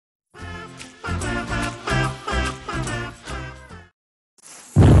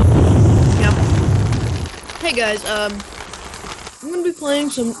Hey guys, I'm gonna be playing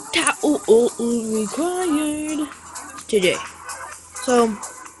some Required today. So,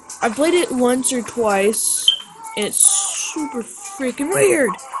 I played it once or twice, and it's super freaking weird.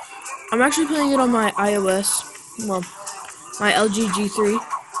 I'm actually playing it on my iOS, well, my LG G3.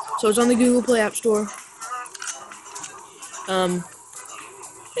 So it's on the Google Play App Store. I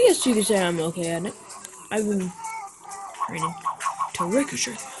guess you could say I'm okay at it. I've been training to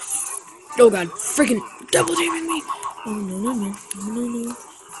Ricochet. Oh god, freaking double teaming me! Oh no no no, no no no.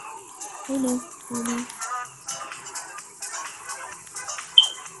 Oh no, oh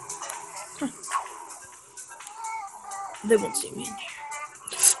no. They won't see me in here.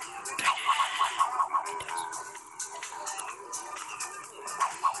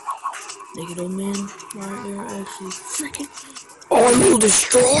 Naked old man, right there, actually freaking. I will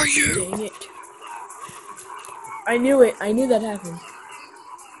destroy you! Dang it. I knew it. I knew that happened.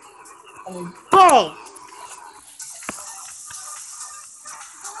 Oh!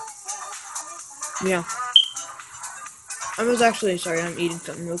 Yeah. I was actually sorry, I'm eating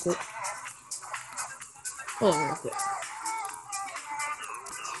something real quick. Hold on real quick.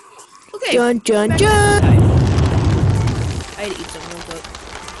 Okay. Dun dun dun! I had to eat something real quick.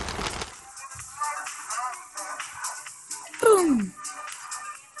 Boom!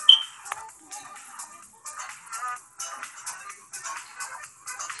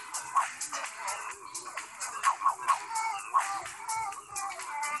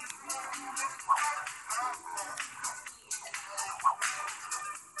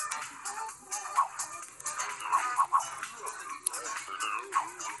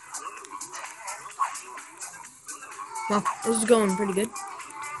 Well, this is going pretty good.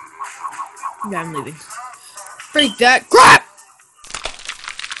 Yeah, I'm leaving. Freak that crap!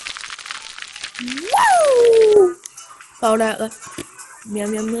 Woo! Oh, that left. Meow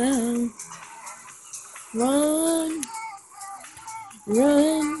meow meow. Run,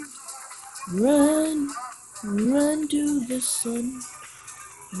 run, run, run to the sun.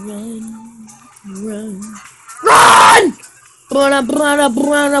 Run, run, run! Brana, brana,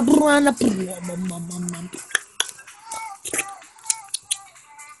 brana, brana, brana.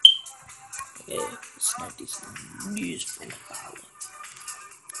 Okay, let's not do some useful power.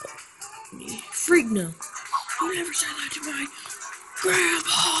 Freak no! You never said that to my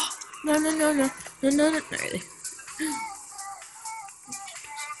grandpa! No, no, no, no, no, no, no, not really.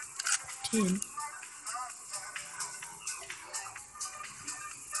 10.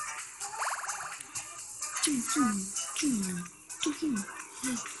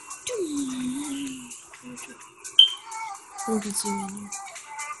 No one can see me in here.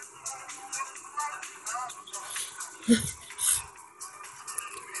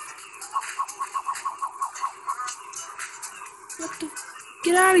 What the?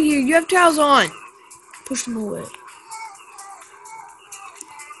 Get out of here! You have towels on! Push them away.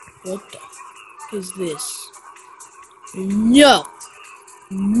 What the f is this? No!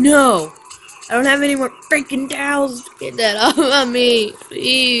 No! I don't have any more freaking towels. Get that off of me,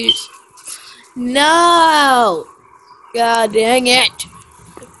 please. No! God dang it!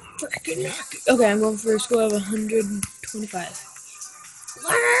 Freaking knock it. Okay, I'm going for a score of 125.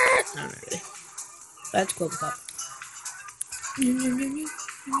 What? No, not really. That's cool. Pop.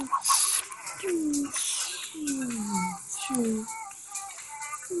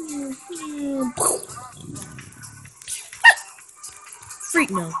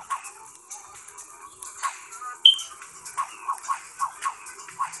 Freak no.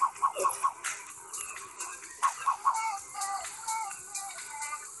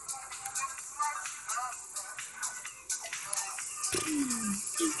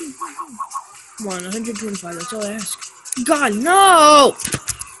 Come on, 125, that's all I ask. God, no!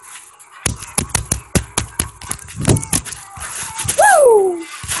 Woo!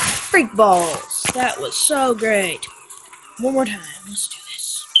 Freak balls! That was so great. One more time, let's do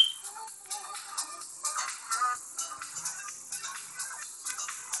this.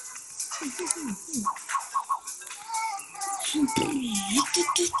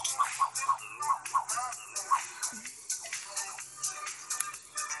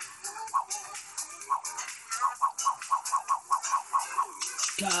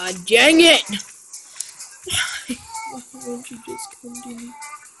 God dang it! Why won't you just come to me?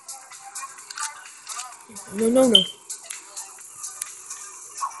 No, no, no.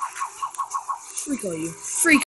 Freak are you? Freak